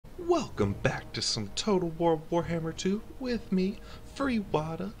Welcome back to some Total War Warhammer 2 with me,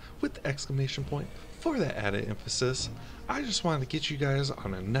 FreeWada, with the exclamation point for that added emphasis. I just wanted to get you guys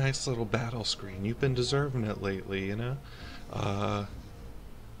on a nice little battle screen. You've been deserving it lately, you know. I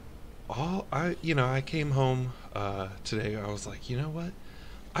came home today. I was like, you know what?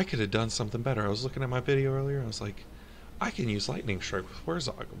 I could have done something better. I was looking at my video earlier. I was like, I can use Lightning Strike with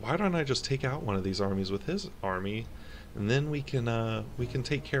Warzog. Why don't I just take out one of these armies with his army? And then we can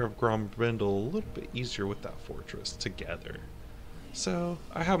take care of Grombrindle a little bit easier with that fortress together. So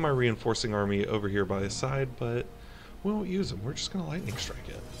I have my reinforcing army over here by the side, but we won't use them. We're just gonna Lightning Strike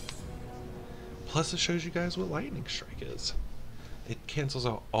it. Plus, it shows you guys what Lightning Strike is. It cancels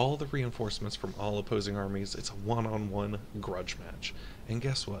out all the reinforcements from all opposing armies. It's a one-on-one grudge match. And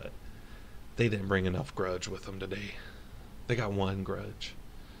guess what? They didn't bring enough grudge with them today. They got one grudge.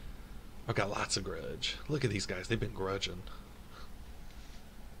 I've got lots of grudge. Look at these guys. They've been grudging.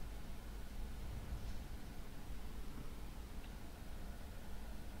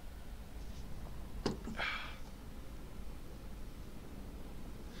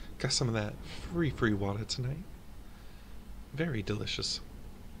 Got some of that free water tonight. Very delicious.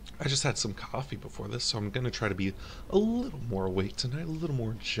 I just had some coffee before this, so I'm going to try to be a little more awake tonight, a little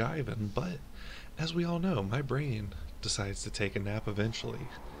more jiving, but as we all know, my brain decides to take a nap eventually.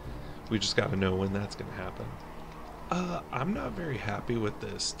 We just got to know when that's going to happen. I'm not very happy with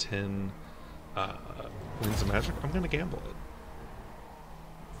this 10 Wings of Magic. I'm going to gamble it.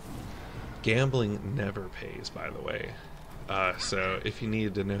 Gambling never pays, by the way. So if you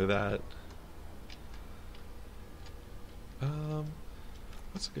needed to know that.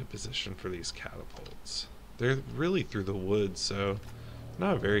 What's a good position for these catapults? They're really through the woods, so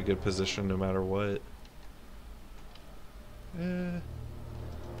not a very good position no matter what.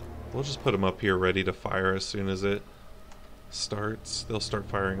 We'll just put them up here ready to fire as soon as it starts. They'll start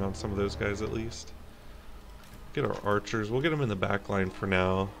firing on some of those guys at least. Get our archers. We'll get them in the back line for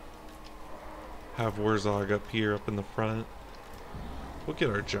now. Have Warzog up here, up in the front. We'll get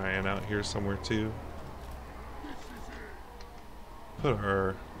our giant out here somewhere too. Put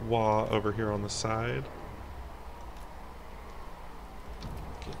our Wah over here on the side.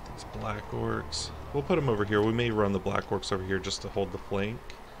 Get these black orcs. We'll put them over here. We may run the black orcs over here just to hold the flank.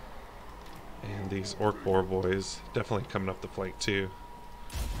 And these orc boar boys definitely coming up the flank too.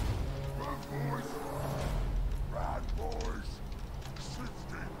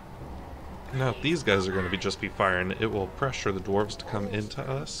 Now if these guys are going to just be firing, it will pressure the dwarves to come into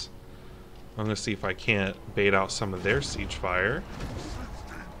us. I'm going to see if I can't bait out some of their siege fire.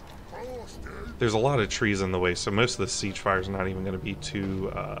 There's a lot of trees in the way, so most of the siege fire is not even going to be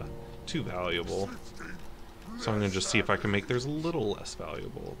too valuable. So I'm going to just see if I can make theirs a little less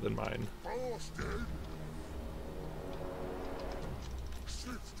valuable than mine.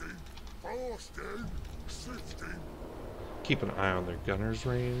 Keep an eye on their gunner's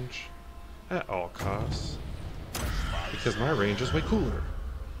range at all costs, because my range is way cooler.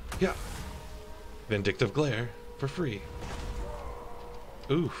 Yeah. Vindictive Glare for free.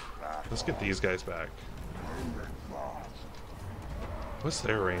 Oof. Let's get these guys back. What's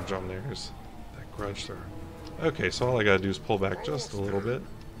their range on theirs? That grudge thrower. Okay, so all I gotta do is pull back just a little bit.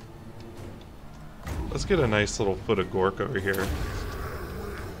 Let's get a nice little foot of Gork over here.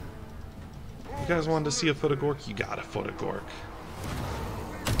 You guys wanted to see a foot of Gork? You got a foot of Gork.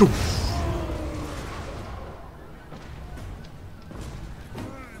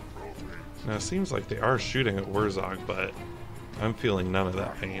 Now it seems like they are shooting at Warzog, but I'm feeling none of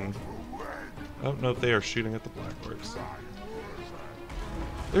that pain. I don't know if they are shooting at the black orcs.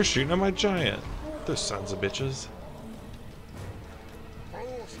 They're shooting at my giant. Those sons of bitches.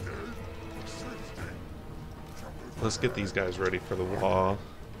 Let's get these guys ready for the Wah.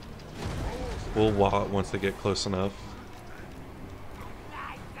 We'll Wah it once they get close enough.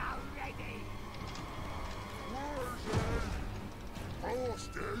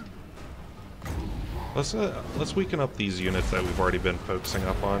 Let's weaken up these units that we've already been focusing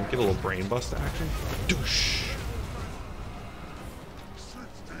up on. Get a little brain bust action. Douche.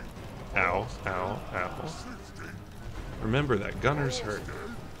 Ow, ow, ow. Remember that gunners hurt.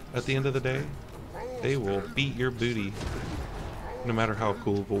 At the end of the day, they will beat your booty, no matter how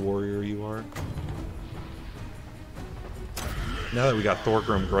cool of a warrior you are. Now that we got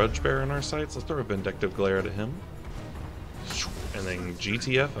Thorgrim Grudgebear in our sights, let's throw a Vindictive Glare at him. And then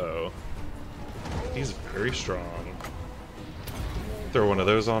GTFO. He's very strong. Throw one of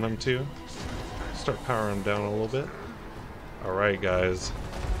those on him too. Start powering him down a little bit. Alright guys.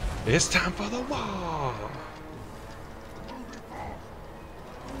 It's time for the wall!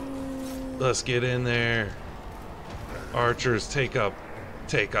 Let's get in there. Archers take up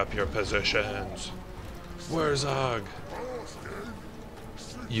Take up your positions. Wurzog!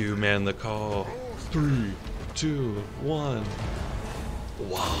 You man the call. 3, 2, 1.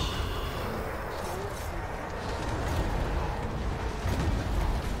 Wow.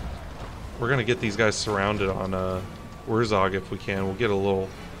 We're gonna get these guys surrounded on Wurzog if we can. We'll get a little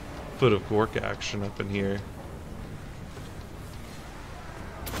foot of Gork action up in here.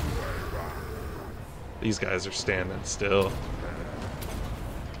 These guys are standing still.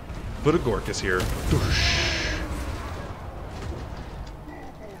 Foot of Gork is here.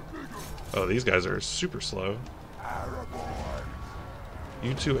 Oh, these guys are super slow.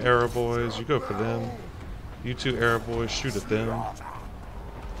 You two arrow boys, you go for them. You two arrow boys, shoot at them.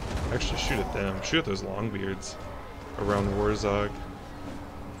 Actually, shoot at them. Shoot at those longbeards around Wurzog.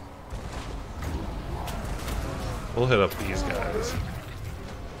 We'll hit up these guys.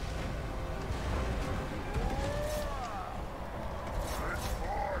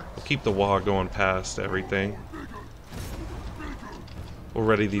 We'll keep the wall going past everything. We'll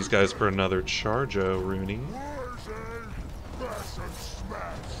ready these guys for another charge, Rooney.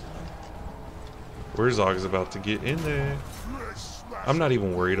 Wurzog is about to get in there. I'm not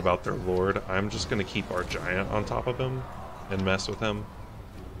even worried about their lord. I'm just going to keep our giant on top of him and mess with him.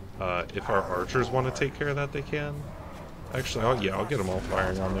 If our archers want to take care of that, they can. Actually, I'll get them all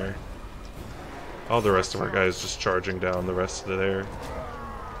firing on there. All the rest of our guys just charging down the rest of their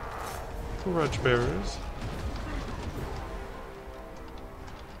grudge bearers.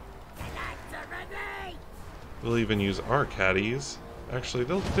 We'll even use our caddies. Actually,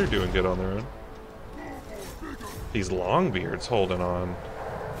 they're doing good on their own. These longbeards holding on.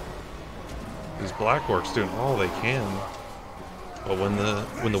 These black orcs doing all they can. But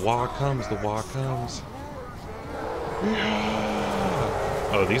when the wah comes, the wah comes. Yeah!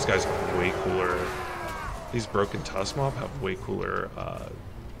 Oh, these guys have way cooler. These broken tusk mob have way cooler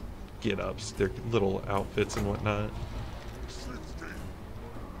get-ups. Their little outfits and whatnot.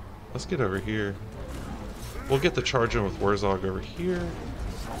 Let's get over here. We'll get the charge in with Wurzog over here.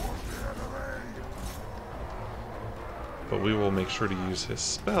 But we will make sure to use his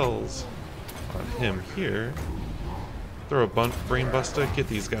spells on him here. Throw a brain buster, get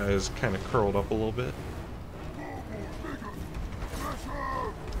these guys kind of curled up a little bit.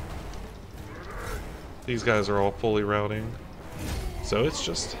 These guys are all fully routing. So it's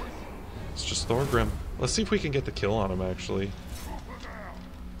just Thorgrim. Let's see if we can get the kill on him actually.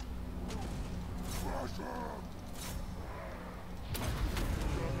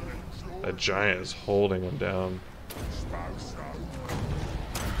 That giant is holding him down.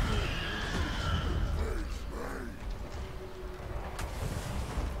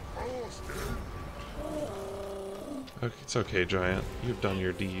 Okay, it's okay, giant. You've done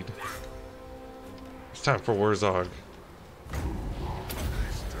your deed. It's time for Wurzog.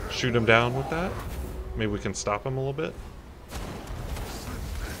 Shoot him down with that. Maybe we can stop him a little bit.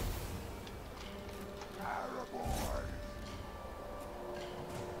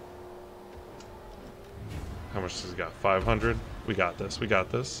 How much has he got? 500? We got this. We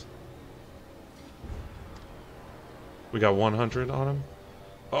got this. We got 100 on him.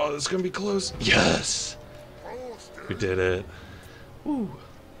 Oh, this is going to be close. Yes! We did it. Woo.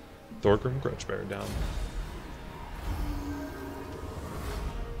 Thorgrim Grudgebearer down.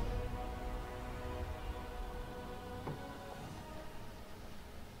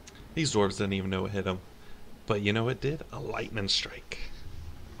 These dwarves didn't even know what hit them. But you know what did? A lightning strike.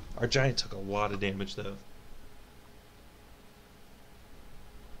 Our giant took a lot of damage though.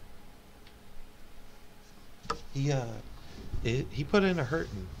 He put in a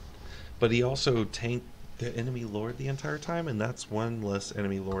hurting, but he also tanked the enemy lord the entire time, and that's one less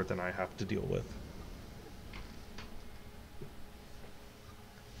enemy lord than I have to deal with.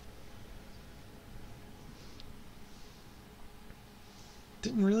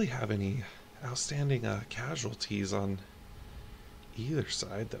 Didn't really have any outstanding casualties on either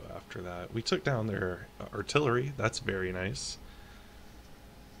side though after that. We took down their artillery, that's very nice.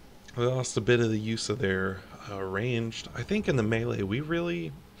 We lost a bit of the use of their ranged. I think in the melee we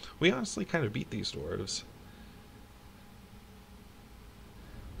honestly kind of beat these dwarves.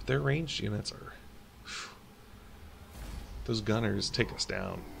 But their ranged units are... Those gunners take us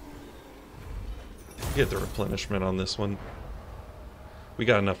down. Get the replenishment on this one. We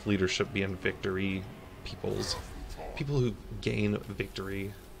got enough leadership being victory people who gain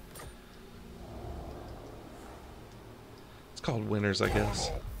victory. It's called winners, I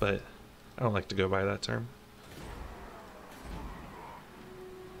guess, but I don't like to go by that term.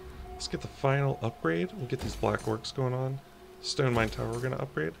 Let's get the final upgrade. We'll get these black orcs going on. Stone Mine Tower we're going to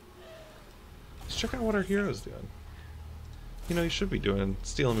upgrade. Let's check out what our hero's doing. You know, you should be doing,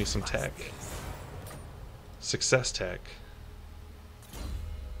 stealing me some tech. Success tech.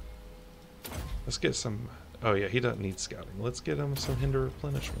 Let's get some... Oh yeah, he doesn't need scouting. Let's get him some hinder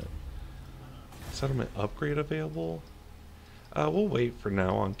replenishment. Settlement upgrade available? We'll wait for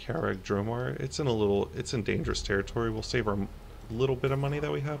now on Karag Dromar. It's in dangerous territory. We'll save our little bit of money that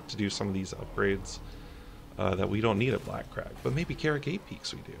we have to do some of these upgrades that we don't need at Black Crag. But maybe Karag 8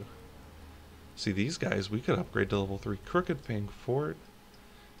 Peaks we do. See, these guys, we could upgrade to level 3. Crooked Fang Fort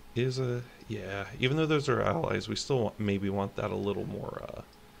is a... Yeah, even though those are allies, we still maybe want that a little more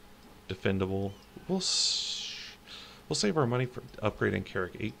defendable. We'll save our money for upgrading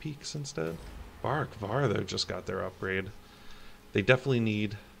Karag 8 Peaks instead. Bark Var, though, just got their upgrade. They definitely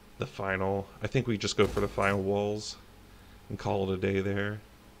need the final. I think we just go for the final walls and call it a day there.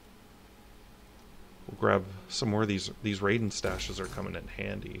 We'll grab some more of these raiding stashes are coming in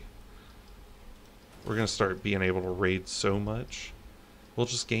handy. We're going to start being able to raid so much. We'll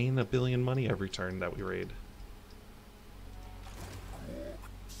just gain 1 billion money every turn that we raid.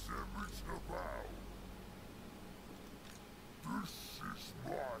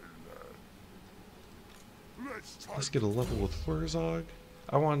 Let's get a level with Wurzog.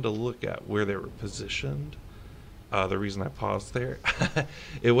 I wanted to look at where they were positioned. The reason I paused there,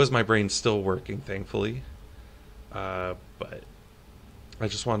 it was my brain still working, thankfully. But I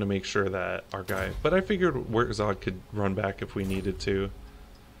just wanted to make sure that our guy... But I figured Wurzog could run back if we needed to.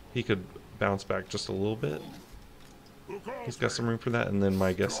 He could bounce back just a little bit. He's got some room for that, and then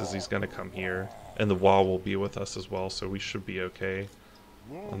my guess is he's going to come here. And the wall will be with us as well, so we should be okay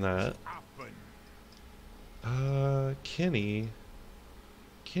on that. Kenny.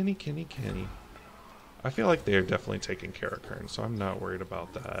 I feel like they're definitely taking care of Kern, so I'm not worried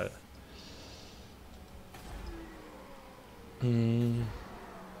about that.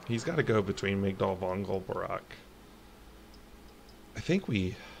 He's got to go between Migdal, Vongol, Barak. I think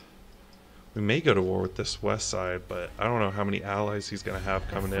we may go to war with this west side, but I don't know how many allies he's going to have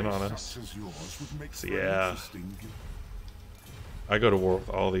coming in on us. So yeah. I go to war with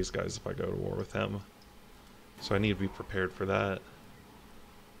all these guys if I go to war with him. So I need to be prepared for that.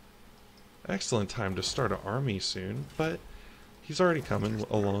 Excellent time to start an army soon, but he's already coming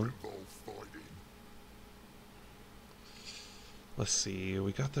along. Let's see,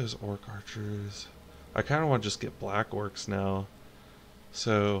 we got those orc archers. I kind of want to just get black orcs now.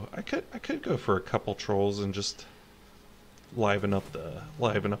 So I could go for a couple trolls and just liven up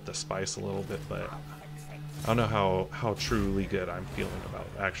the spice a little bit, but I don't know how truly good I'm feeling about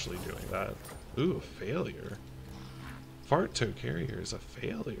actually doing that. Ooh, a failure. Fart Toe Carrier is a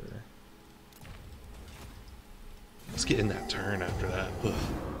failure. Let's get in that turn after that. Ugh.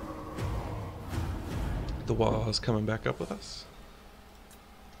 The Wah is coming back up with us.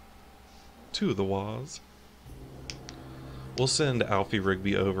 Two of the Wahs. We'll send Alfie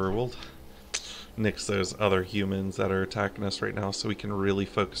Rigby over. We'll nix those other humans that are attacking us right now so we can really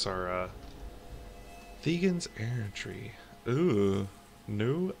focus our Thegan's Errantry. Ooh.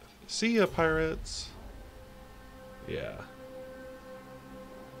 No. See ya, pirates. Yeah.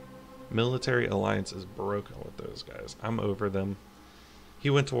 Military alliance is broken with those guys. I'm over them. He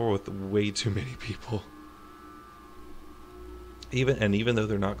went to war with way too many people. Even though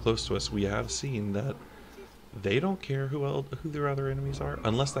they're not close to us, we have seen that they don't care who their other enemies are,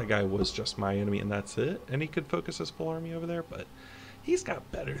 unless that guy was just my enemy and that's it, and he could focus his full army over there. But he's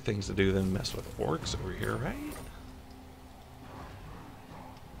got better things to do than mess with orcs over here, right?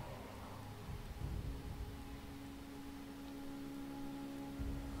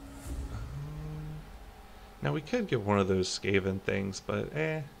 Now we could get one of those Skaven things, but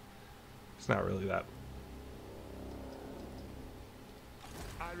it's not really that.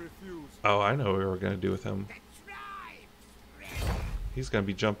 Oh, I know what we were going to do with him. He's going to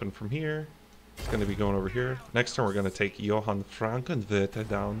be jumping from here. He's going to be going over here. Next turn we're going to take Johann Frankenwerter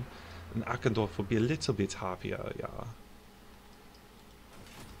down, and Akendorf will be a little bit happier, yeah.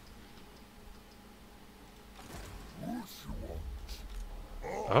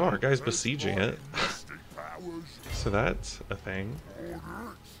 Oh, our guy's besieging it. So that's a thing.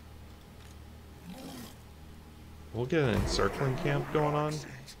 We'll get an encircling camp going on.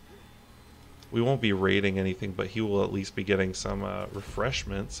 We won't be raiding anything, but he will at least be getting some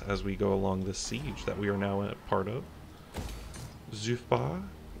refreshments as we go along this siege that we are now a part of. Zufba,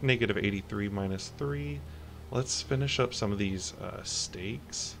 negative 83 minus 3. Let's finish up some of these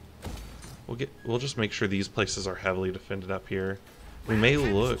stakes. We'll just make sure these places are heavily defended up here. We may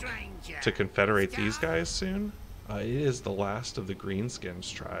look to confederate these guys soon. It is the last of the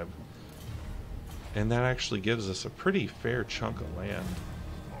Greenskins tribe. And that actually gives us a pretty fair chunk of land.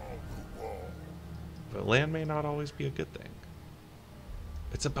 But land may not always be a good thing.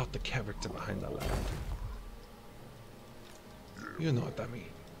 It's about the character behind the lad. You know what I mean.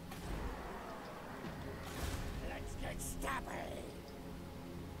 Let's get stabby.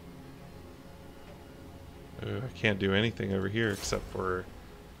 I can't do anything over here except for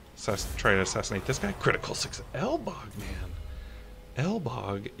try to assassinate this guy. Critical success. Elbog, man.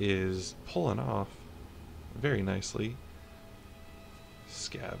 Elbog is pulling off very nicely.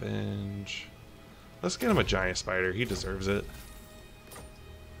 Scavenge. Let's get him a giant spider. He deserves it.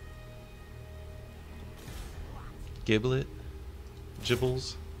 Giblet.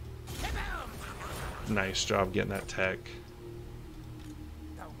 Gibbles. Nice job getting that tech.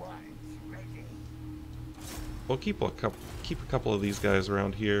 We'll keep a couple of these guys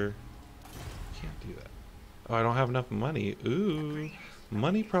around here. Can't do that. Oh, I don't have enough money. Ooh,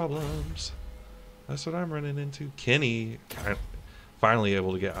 money problems. That's what I'm running into. Kenny, finally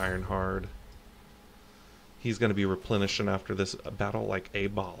able to get Iron Hard. He's going to be replenishing after this battle like a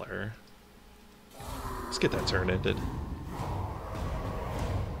baller. Let's get that turn ended.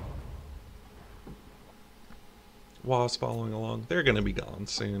 Wah's following along. They're going to be gone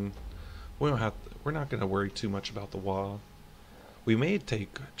soon. We're not going to worry too much about the Wah. We may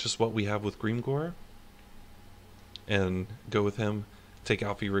take just what we have with Grimgor and go with him, take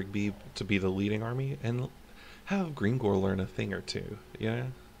Alfie Rigby to be the leading army, and have Grimgor learn a thing or two, yeah?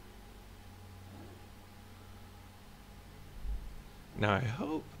 Now I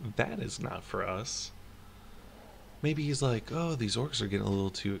hope that is not for us. Maybe he's like, oh, these orcs are getting a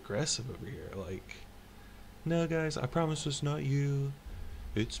little too aggressive over here. Like, no guys, I promise it's not you.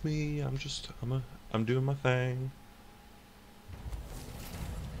 It's me. I'm doing my thing.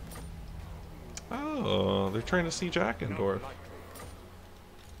 Oh, they're trying to siege Ackendorf.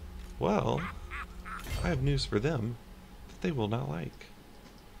 Well, I have news for them that they will not like.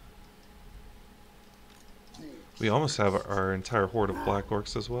 We almost have our entire horde of black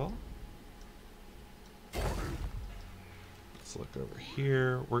orcs as well. Let's look over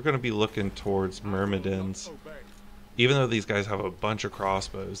here. We're going to be looking towards Myrmidons. Even though these guys have a bunch of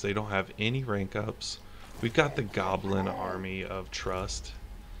crossbows, they don't have any rank ups. We've got the Goblin army of Trust.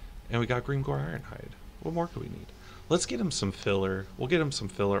 And we got Grimgor Ironhide. What more do we need? Let's get him some filler. We'll get him some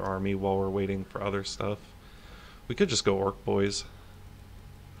filler army while we're waiting for other stuff. We could just go Orc Boys.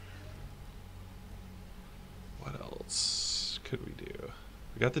 What else could we do?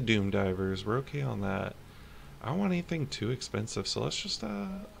 We got the Doom Divers. We're okay on that. I don't want anything too expensive, so let's just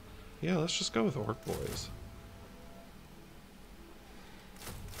yeah, let's just go with Orc Boys.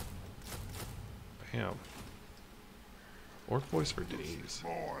 Bam. Orc Boys for days.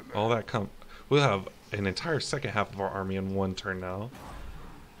 All that we'll have an entire second half of our army in one turn now.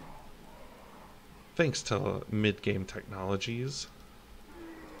 Thanks to mid-game technologies.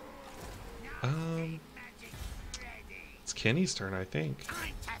 It's Kenny's turn, I think.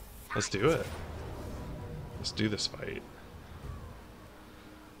 Let's do it. Let's do this fight.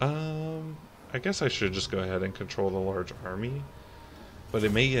 I guess I should just go ahead and control the large army. But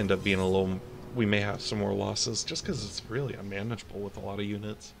it may end up being a little... We may have some more losses just because it's really unmanageable with a lot of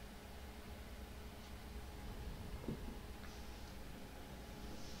units.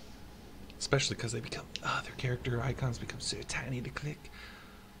 Especially because they become... their character icons become so tiny to click.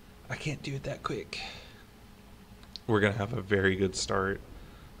 I can't do it that quick. We're going to have a very good start.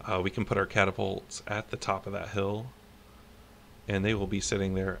 We can put our catapults at the top of that hill. And they will be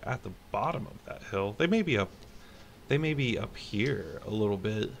sitting there at the bottom of that hill. They may be up here a little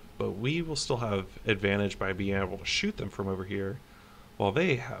bit, but we will still have advantage by being able to shoot them from over here, while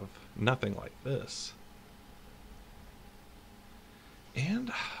they have nothing like this.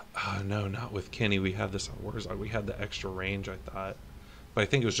 And, no, not with Kenny. We had this on Warzone. We had the extra range, I thought. But I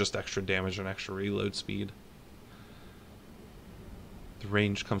think it was just extra damage and extra reload speed. The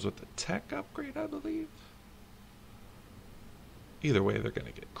range comes with the tech upgrade, I believe. Either way, they're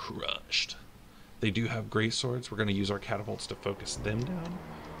going to get crushed. They do have great swords. We're going to use our catapults to focus them down,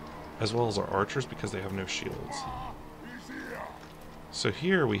 as well as our archers because they have no shields. So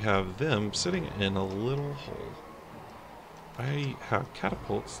here we have them sitting in a little hole. I have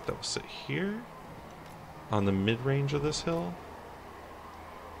catapults that will sit here on the mid-range of this hill.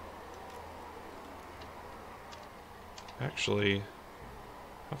 Actually,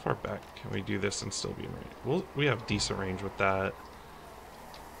 how far back can we do this and still be in range? We have decent range with that.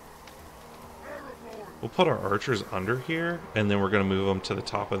 We'll put our archers under here, and then we're going to move them to the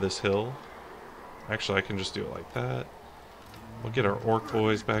top of this hill. Actually, I can just do it like that. We'll get our orc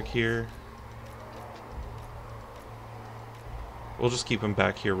boys back here. We'll just keep them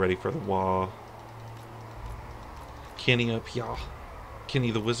back here ready for the wall. Kenny up here.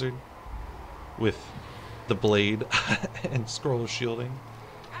 Kenny the wizard with the blade and scroll of shielding.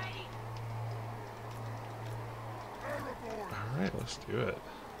 Alright, let's do it.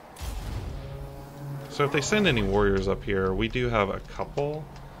 So if they send any warriors up here, we do have a couple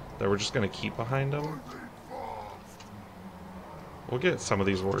that we're just going to keep behind them. We'll get some of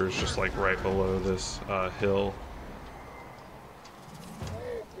these warriors just like right below this hill.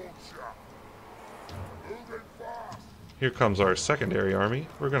 Here comes our secondary army.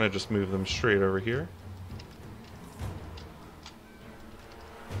 We're going to just move them straight over here.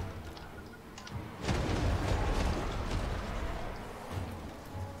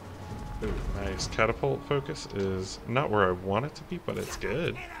 Ooh, nice. Catapult focus is not where I want it to be, but it's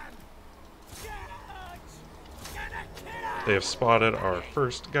good. They have spotted our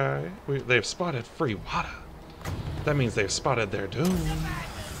first guy. They have spotted free water. That means they've spotted their doom.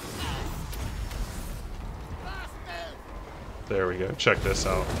 There we go. Check this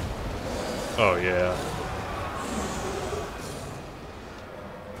out. Oh, yeah.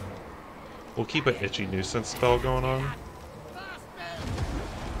 We'll keep an itchy nuisance spell going on.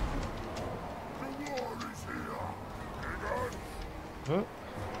 Oh.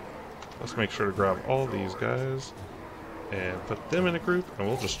 Let's make sure to grab all these guys and put them in a group, and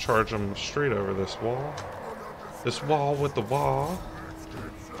we'll just charge them straight over this wall. This wall with the wall.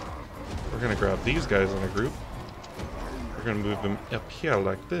 We're going to grab these guys in a group. We're going to move them up here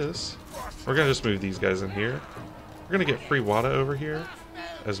like this. We're going to just move these guys in here. We're going to get free Wada over here,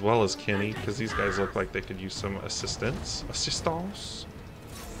 as well as Kenny, because these guys look like they could use some assistance.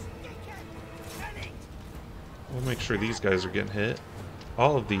 We'll make sure these guys are getting hit.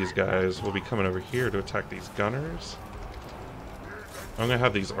 All of these guys will be coming over here to attack these gunners. I'm going to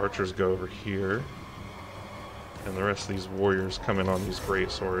have these archers go over here, and the rest of these warriors come in on these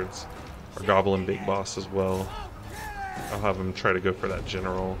great swords. Our goblin big boss as well. I'll have him try to go for that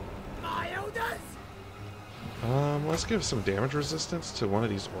general. Let's give some damage resistance to one of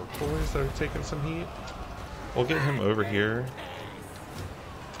these orc boys that are taking some heat. We'll get him over here.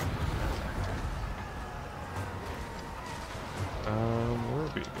 Where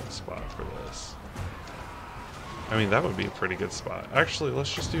would be a good spot for this? I mean, that would be a pretty good spot. Actually,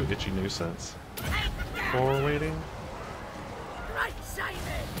 let's just do Itchy Nuisance while we're waiting.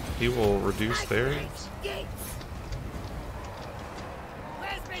 He will reduce theirs.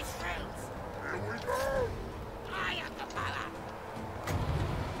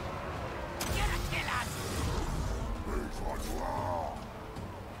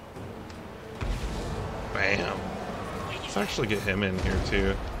 Bam. Let's actually get him in here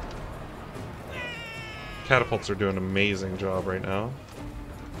too. Catapults are doing an amazing job right now.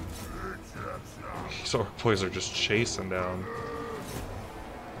 These orc boys are just chasing down.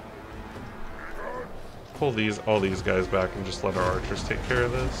 Pull all these guys back and just let our archers take care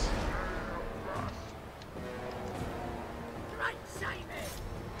of this.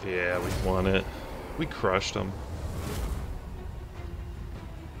 Yeah, we won it. We crushed them.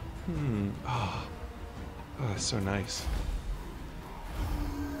 Oh, that's so nice.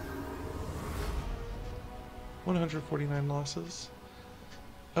 149 losses.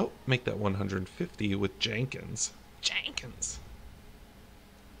 Oh, make that 150 with Jenkins.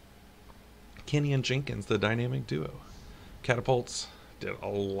 Kenny and Jenkins, the dynamic duo. Catapults did a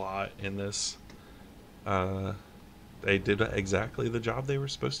lot in this. They did exactly the job they were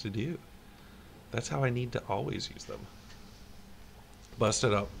supposed to do. That's how I need to always use them.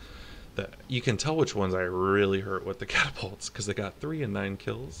 Busted up. You can tell which ones I really hurt with the catapults, because they got 3 and 9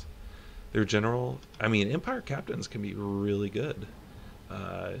 kills. Their general, I mean, Empire captains can be really good.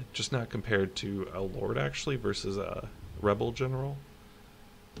 Just not compared to a Lord, actually, versus a Rebel general.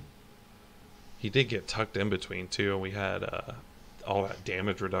 He did get tucked in between, too, and we had all that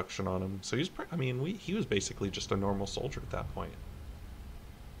damage reduction on him. So he was basically just a normal soldier at that point.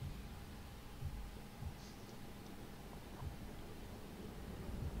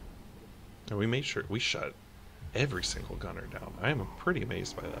 And we made sure we shut every single gunner down. I am pretty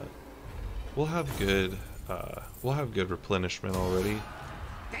amazed by that. We'll have good replenishment already.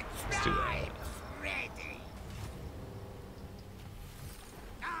 Let's do that.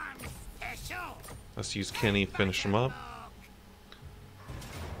 Let's use Kenny, finish him up.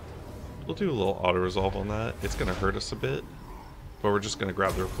 We'll do a little auto-resolve on that. It's going to hurt us a bit, but we're just going to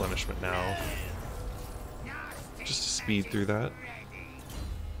grab the replenishment now. Just to speed through that.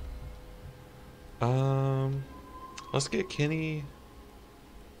 Let's get Kenny.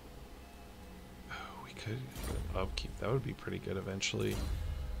 Oh, we could upkeep. That would be pretty good eventually.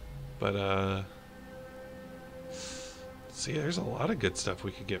 But, see, there's a lot of good stuff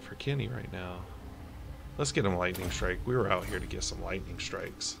we could get for Kenny right now. Let's get him Lightning Strike. We were out here to get some Lightning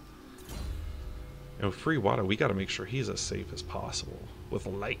Strikes. And with free Wada, we got to make sure he's as safe as possible with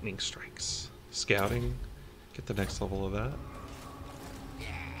Lightning Strikes. Scouting, get the next level of that.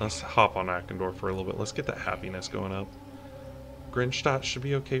 Let's hop on Akendor for a little bit. Let's get that happiness going up. Grinstadt should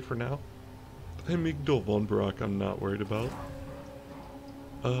be okay for now. And Migdol von Brock I'm not worried about.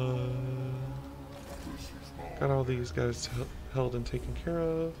 Got all these guys held and taken care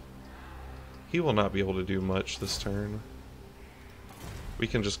of. He will not be able to do much this turn. We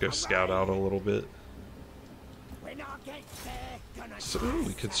can just go scout out a little bit. So ooh,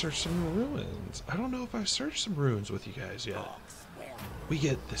 we could search some ruins. I don't know if I've searched some ruins with you guys yet. We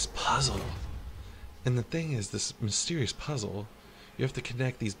get this puzzle. And the thing is, this mysterious puzzle, you have to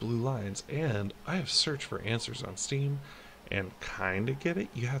connect these blue lines. And I have searched for answers on Steam and kind of get it.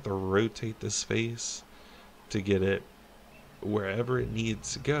 You have to rotate this face to get it wherever it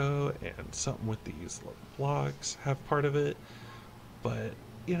needs to go. And something with these little blocks have part of it. But,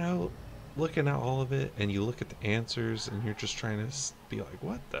 you know, looking at all of it and you look at the answers and you're just trying to be like,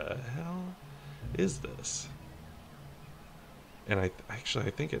 what the hell is this? And I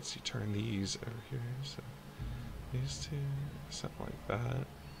think it's you turn these over here, so these two, something like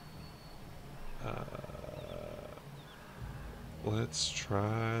that. Let's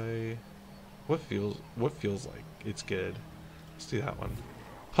try what feels like it's good. Let's do that one.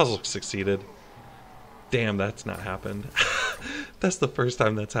 Puzzle succeeded. Damn, that's not happened. That's the first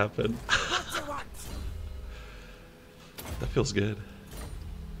time that's happened. That feels good.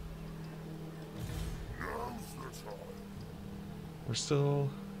 We're still,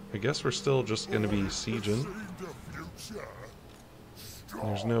 I guess we're still just going to be sieging.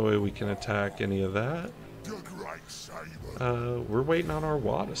 There's no way we can attack any of that. We're waiting on our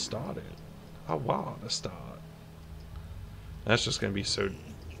Wa to start it. Our Wa to start. That's just going to be so,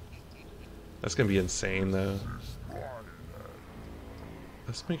 that's going to be insane though.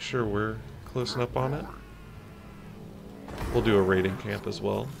 Let's make sure we're close enough on it. We'll do a raiding camp as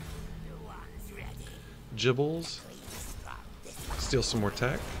well. Gibbles. Steal some more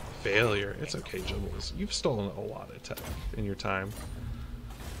tech. Failure. It's okay, Gibbles. You've stolen a lot of tech in your time.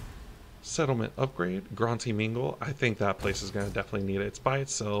 Settlement upgrade. Gronty Mingle. I think that place is going to definitely need it. It's by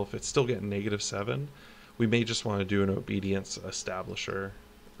itself. It's still getting -7. We may just want to do an obedience establisher.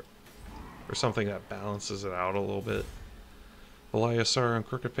 Or something that balances it out a little bit. Eliasar on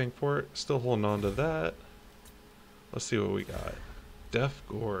Crooked Fang Fort. Still holding on to that. Let's see what we got. Death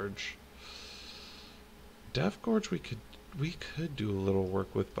Gorge. Death Gorge we could do a little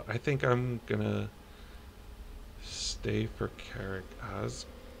work with, but I think I'm gonna stay for Carrick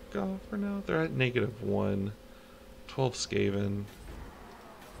Asgal for now. They're at -1. 12 Skaven.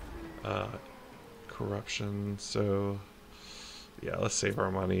 Corruption, so yeah, let's save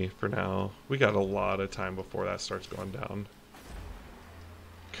our money for now. We got a lot of time before that starts going down.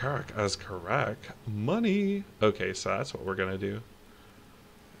 Carrick as correct. Money! Okay, so that's what we're gonna do.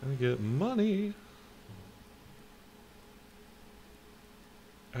 Gonna get money.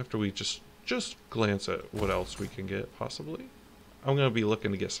 After we just glance at what else we can get, possibly. I'm gonna be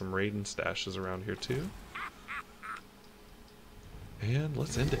looking to get some raiding stashes around here too. And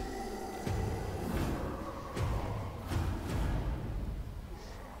let's end it.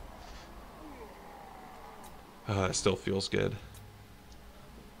 It still feels good.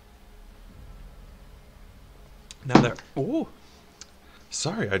 Now that, oh,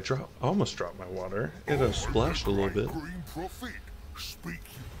 sorry, I almost dropped my water. It splashed a little bit.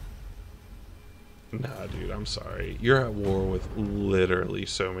 Nah, dude, I'm sorry. You're at war with literally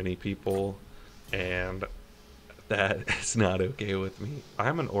so many people, and that is not okay with me.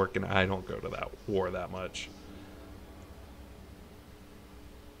 I'm an orc, and I don't go to that war that much.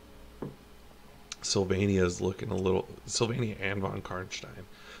 Sylvania's looking a little... Sylvania and von Karnstein.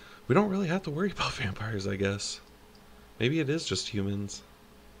 We don't really have to worry about vampires, I guess. Maybe it is just humans.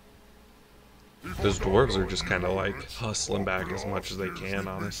 Those dwarves are just kind of like hustling back as much as they can,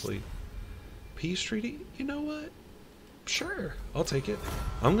 honestly. Peace treaty? You know what? Sure, I'll take it.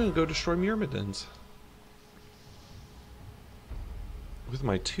 I'm gonna go destroy Myrmidons. With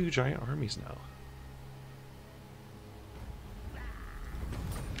my 2 giant armies now.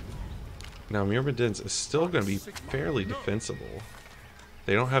 Now Myrmidons is still gonna be fairly defensible.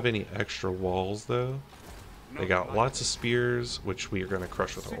 They don't have any extra walls though. They got lots of spears, which we are gonna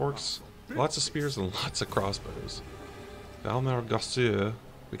crush with our orcs. Lots of spears and lots of crossbows. Valmar Gosseur.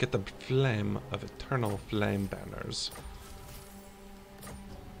 We get the flame of eternal flame banners.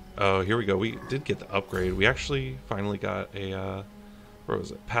 Oh, here we go. We did get the upgrade. We actually finally got a, what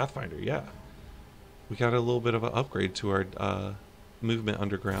was it? Pathfinder, yeah. We got a little bit of an upgrade to our movement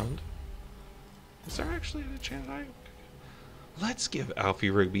underground. Is there actually a chance Let's give Alfie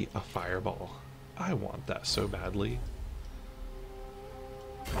Rigby a fireball. I want that so badly.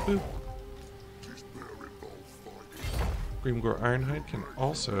 Boop. Grimgor Ironhide can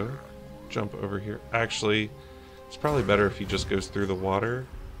also jump over here. Actually, it's probably better if he just goes through the water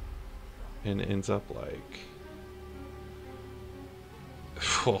and ends up like...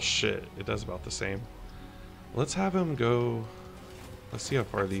 Well, shit, it does about the same. Let's have him go... Let's see how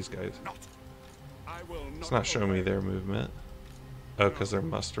far these guys... It's not showing me their movement. Oh, because they're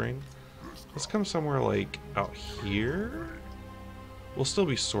mustering. Let's come somewhere like out here. We'll still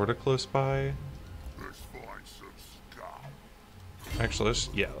be sort of close by. Actually, let's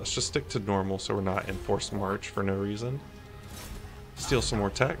just stick to normal so we're not in forced march for no reason. Steal some more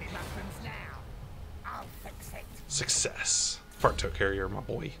tech. Success. Farto carrier, my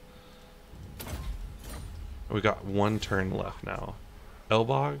boy. We got one turn left now.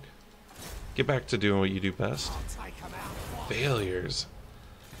 Elbog, get back to doing what you do best. Failures.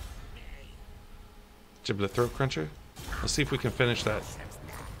 Giblet Throat Cruncher. Let's see if we can finish that.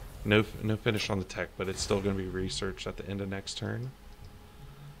 No finish on the tech, but it's still going to be researched at the end of next turn.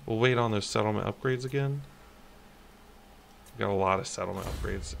 We'll wait on those settlement upgrades again. We've got a lot of settlement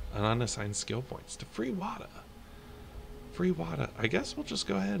upgrades. And unassigned skill points to Free Wada. Free Wada. I guess we'll just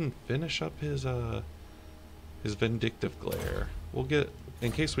go ahead and finish up his Vindictive Glare. We'll get,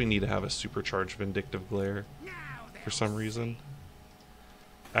 in case we need to have a supercharged Vindictive Glare for some reason.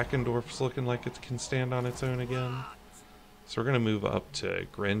 Eckendorf's looking like it can stand on its own again. So we're going to move up to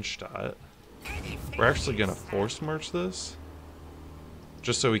Grenstadt. We're actually going to force march this,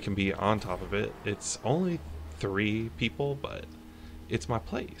 just so we can be on top of it. It's only 3 people, but it's my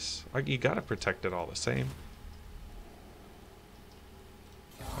place. You got to protect it all the same.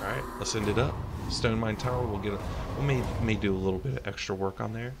 Alright, let's end it up. Stone Mine Tower, we may do a little bit of extra work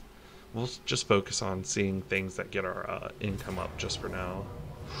on there. We'll just focus on seeing things that get our income up just for now.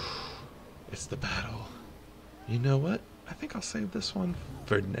 It's the battle. You know what? I think I'll save this one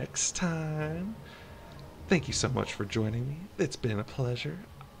for next time. Thank you so much for joining me. It's been a pleasure.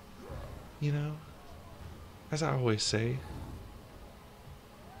 You know, as I always say,